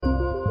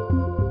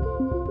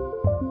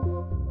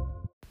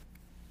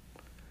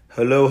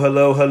Hello,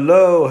 hello,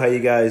 hello. How you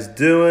guys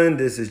doing?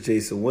 This is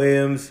Jason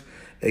Williams,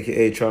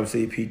 aka Charm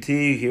City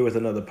PT, here with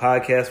another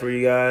podcast for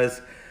you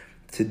guys.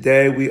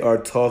 Today we are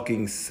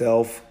talking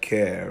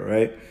self-care,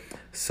 right?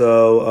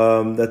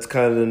 So that's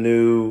kind of the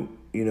new,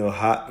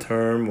 hot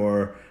term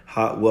or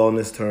hot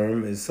wellness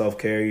term is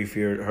self-care. If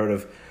you've heard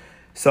of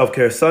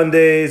self-care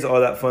Sundays,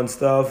 all that fun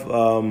stuff.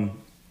 So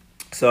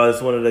I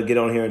just wanted to get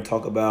on here and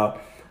talk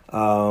about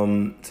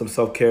some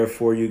self-care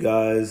for you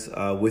guys,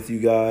 with you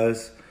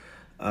guys.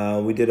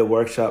 We did a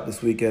workshop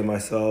this weekend,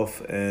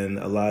 myself and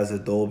Eliza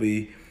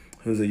Dolby,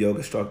 who's a yoga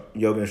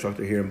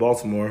instructor here in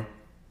Baltimore.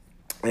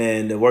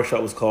 And the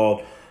workshop was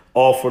called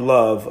All for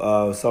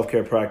Love,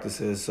 self-care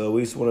practices. So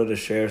we just wanted to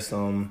share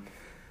some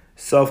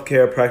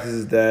self-care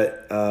practices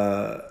that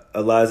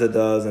Eliza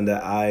does and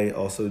that I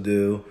also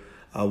do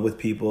with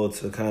people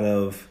to kind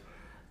of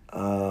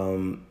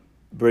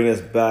bring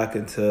us back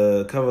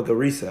into kind of like a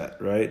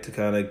reset, right? To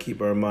kind of keep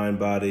our mind,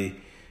 body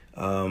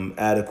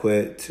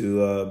adequate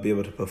to be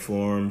able to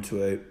perform,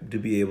 to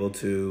be able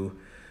to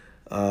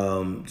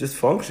just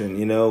function,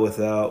 with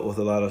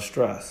a lot of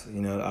stress.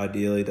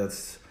 Ideally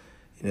that's,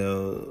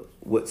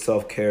 what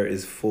self-care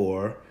is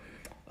for.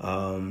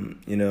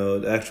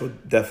 The actual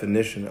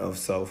definition of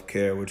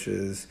self-care, which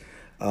is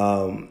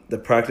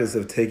the practice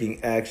of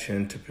taking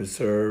action to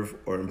preserve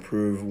or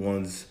improve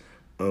one's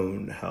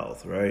own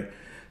health, right?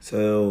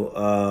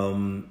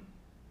 So,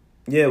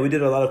 we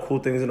did a lot of cool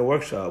things in the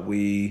workshop.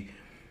 We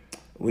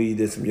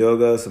did some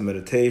yoga, some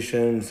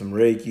meditation, some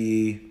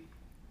Reiki.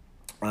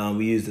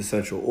 We used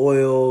essential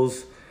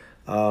oils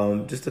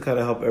just to kind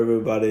of help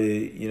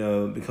everybody,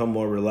 become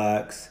more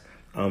relaxed,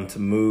 to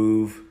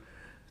move,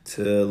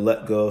 to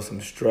let go of some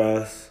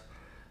stress.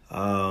 We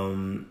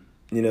kind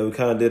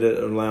of did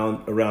it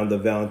around the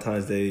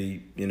Valentine's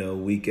Day,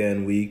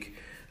 week.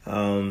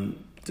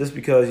 Just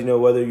because,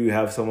 whether you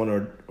have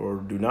someone or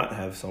do not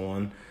have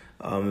someone,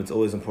 it's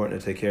always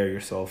important to take care of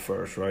yourself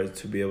first, right?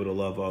 To be able to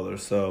love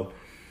others. So,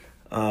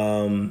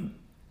 during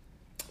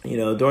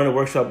the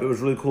workshop, it was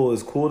really cool. It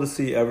was cool to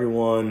see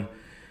everyone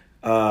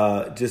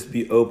just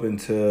be open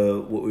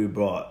to what we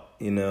brought.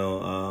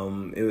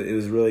 It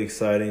was really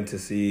exciting to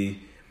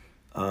see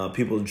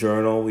people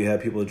journal. We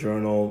had people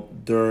journal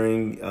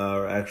during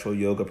our actual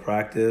yoga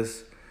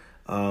practice.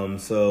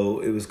 So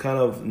it was kind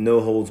of no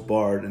holds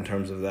barred in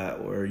terms of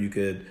that, where you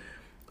could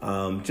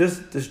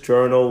just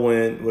journal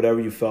whatever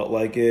you felt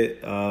like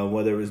it,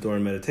 whether it was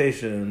during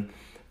meditation,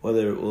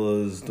 whether it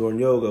was during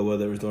yoga,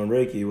 whether it was during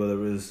Reiki, whether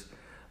it was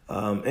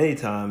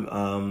anytime,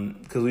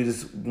 because we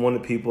just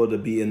wanted people to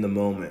be in the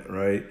moment,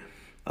 right?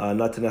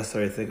 Not to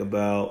necessarily think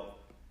about,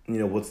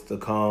 what's to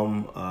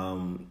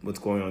come, what's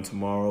going on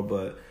tomorrow,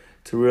 but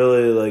to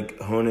really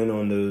hone in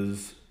on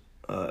those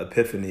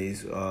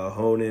epiphanies,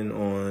 hone in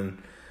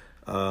on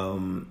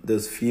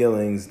those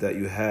feelings that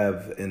you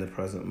have in the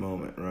present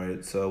moment,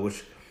 right? So,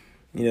 which,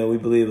 we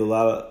believe a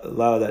lot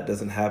of that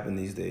doesn't happen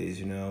these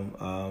days,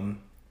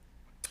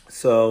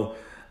 So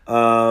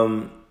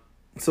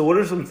what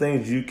are some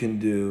things you can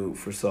do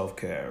for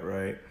self-care,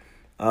 right?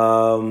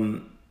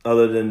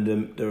 Other than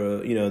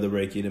the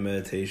Reiki, the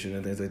meditation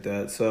and things like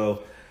that.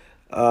 So,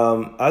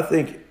 I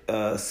think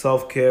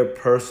self-care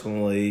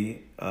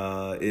personally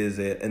is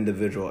an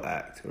individual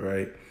act,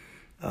 right?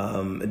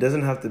 It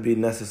doesn't have to be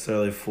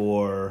necessarily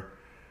for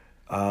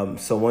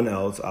someone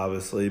else,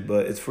 obviously,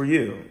 but it's for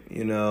you,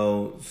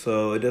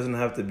 So it doesn't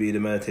have to be the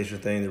meditation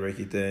thing, the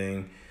Reiki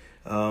thing.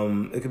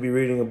 It could be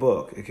reading a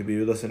book. It could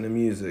be listening to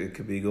music. It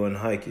could be going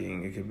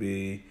hiking. It could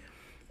be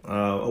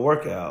a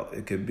workout.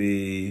 It could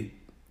be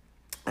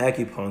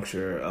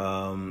acupuncture,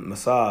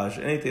 massage,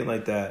 anything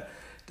like that.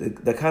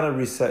 That kind of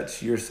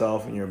resets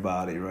yourself and your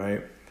body,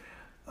 right?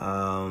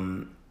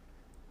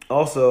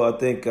 Also, I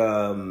think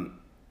to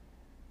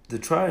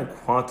try and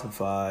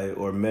quantify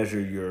or measure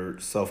your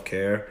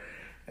self-care,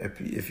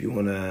 if you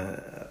want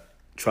to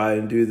try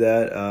and do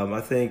that, I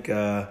think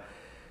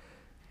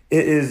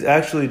it is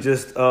actually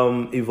just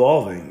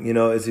evolving.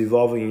 It's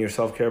evolving in your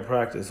self-care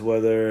practice.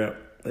 Whether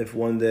if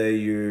one day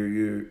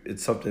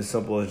it's something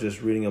simple as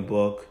just reading a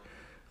book,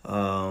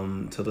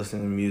 to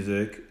listening to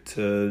music,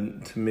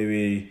 to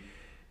maybe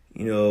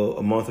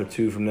a month or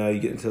two from now you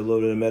get into a little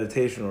bit of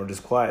meditation or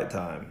just quiet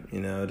time.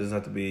 It doesn't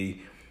have to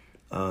be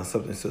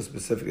something so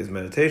specific as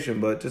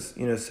meditation, but just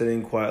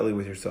sitting quietly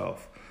with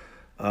yourself,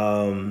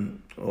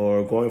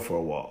 or going for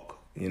a walk.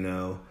 It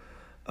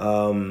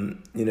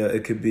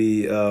could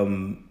be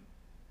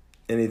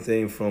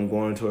anything from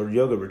going to a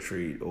yoga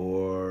retreat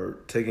or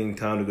taking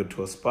time to go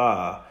to a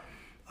spa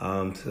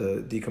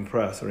to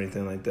decompress or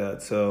anything like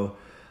that. So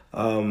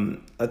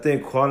I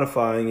think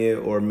quantifying it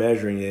or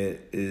measuring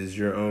it is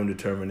your own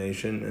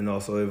determination and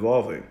also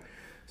evolving.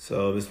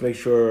 So just make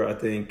sure, I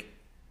think,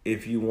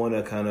 if you want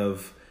to kind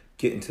of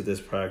get into this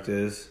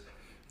practice,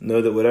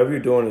 know that whatever you're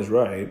doing is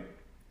right.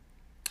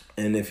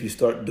 And if you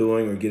start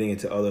doing or getting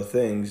into other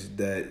things,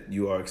 that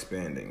you are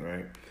expanding,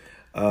 right?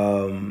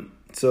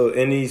 So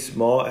any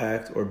small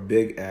act or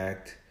big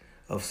act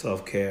of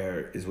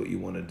self-care is what you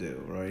want to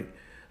do, right?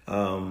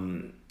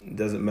 It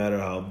doesn't matter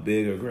how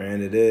big or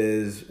grand it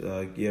is.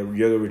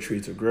 Yoga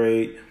retreats are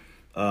great,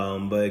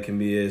 but it can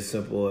be as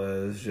simple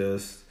as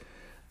just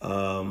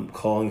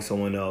calling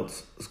someone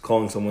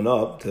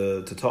up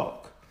to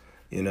talk.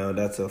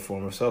 That's a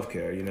form of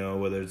self-care,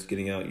 whether it's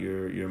getting out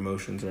your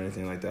emotions or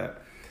anything like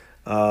that.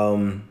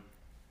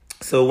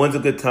 So when's a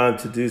good time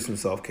to do some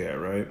self-care,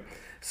 right?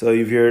 So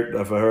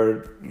I've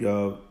heard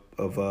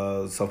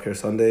of self-care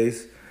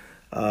Sundays.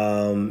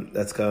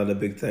 That's kind of the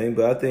big thing,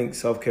 but I think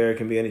self-care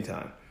can be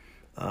anytime.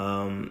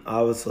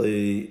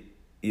 Obviously,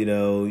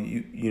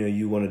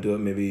 you want to do it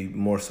maybe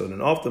more so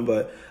than often,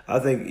 but I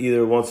think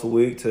either once a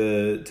week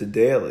to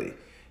daily.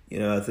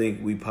 I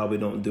think we probably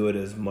don't do it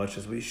as much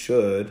as we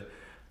should.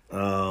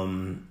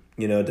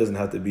 It doesn't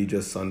have to be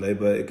just Sunday,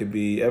 but it could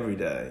be every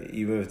day,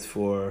 even if it's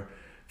for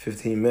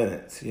 15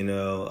 minutes,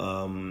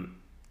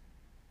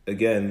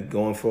 again,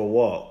 going for a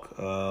walk,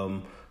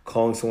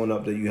 calling someone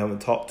up that you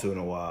haven't talked to in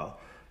a while,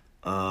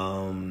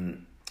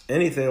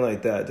 anything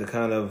like that to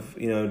kind of,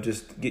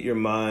 just get your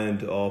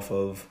mind off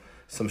of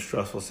some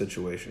stressful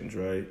situations,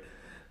 right?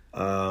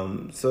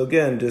 So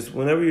again, just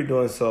whenever you're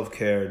doing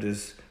self-care,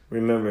 just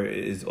remember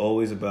it's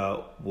always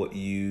about what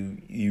you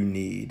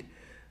need,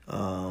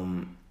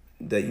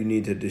 that you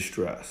need to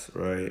distress,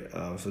 right?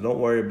 So don't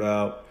worry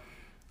about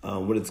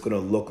what it's going to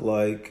look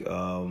like,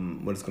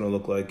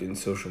 in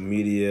social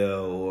media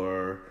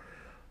or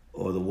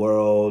the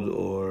world,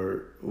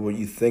 or what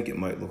you think it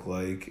might look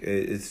like.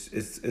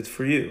 It's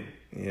for you,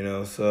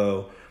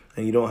 so,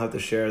 and you don't have to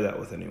share that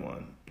with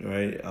anyone,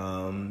 right?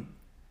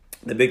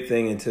 The big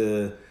thing in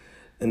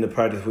the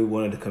practice we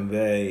wanted to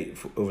convey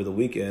over the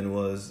weekend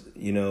was,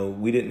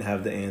 we didn't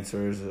have the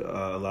answers,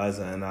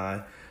 Eliza and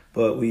I,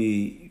 but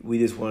we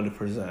just wanted to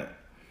present,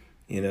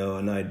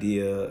 an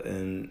idea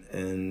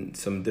and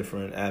some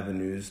different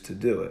avenues to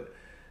do it.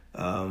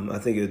 I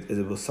think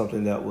it was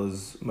something that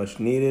was much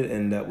needed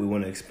and that we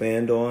want to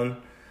expand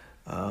on.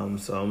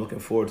 So I'm looking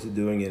forward to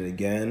doing it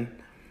again.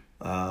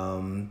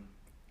 Because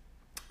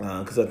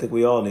I think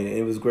we all need it.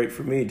 It was great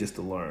for me just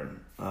to learn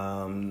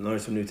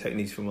some new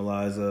techniques from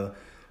Eliza.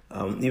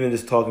 Even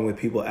just talking with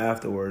people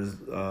afterwards,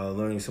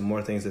 learning some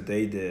more things that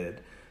they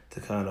did to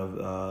kind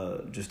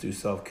of just do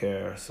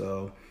self-care.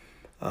 So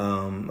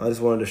I just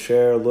wanted to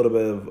share a little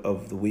bit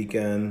of the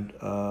weekend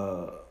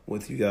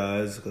with you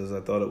guys, because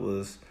I thought it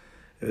was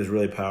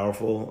really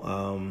powerful.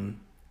 So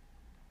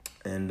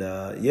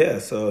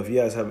if you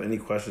guys have any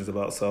questions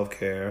about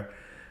self-care,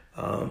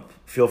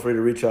 feel free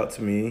to reach out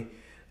to me,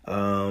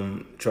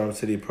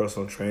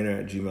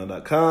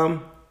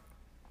 charmcitypersonaltrainer@gmail.com.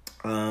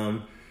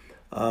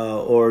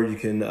 Or you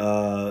can,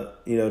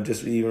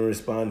 just even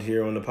respond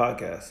here on the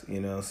podcast,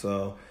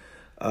 so,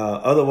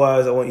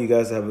 otherwise I want you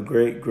guys to have a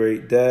great,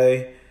 great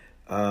day.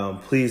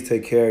 Please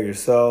take care of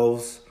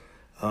yourselves,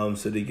 so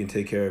that you can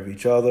take care of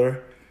each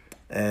other,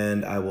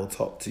 and I will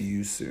talk to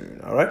you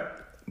soon. All right.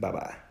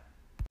 Bye-bye.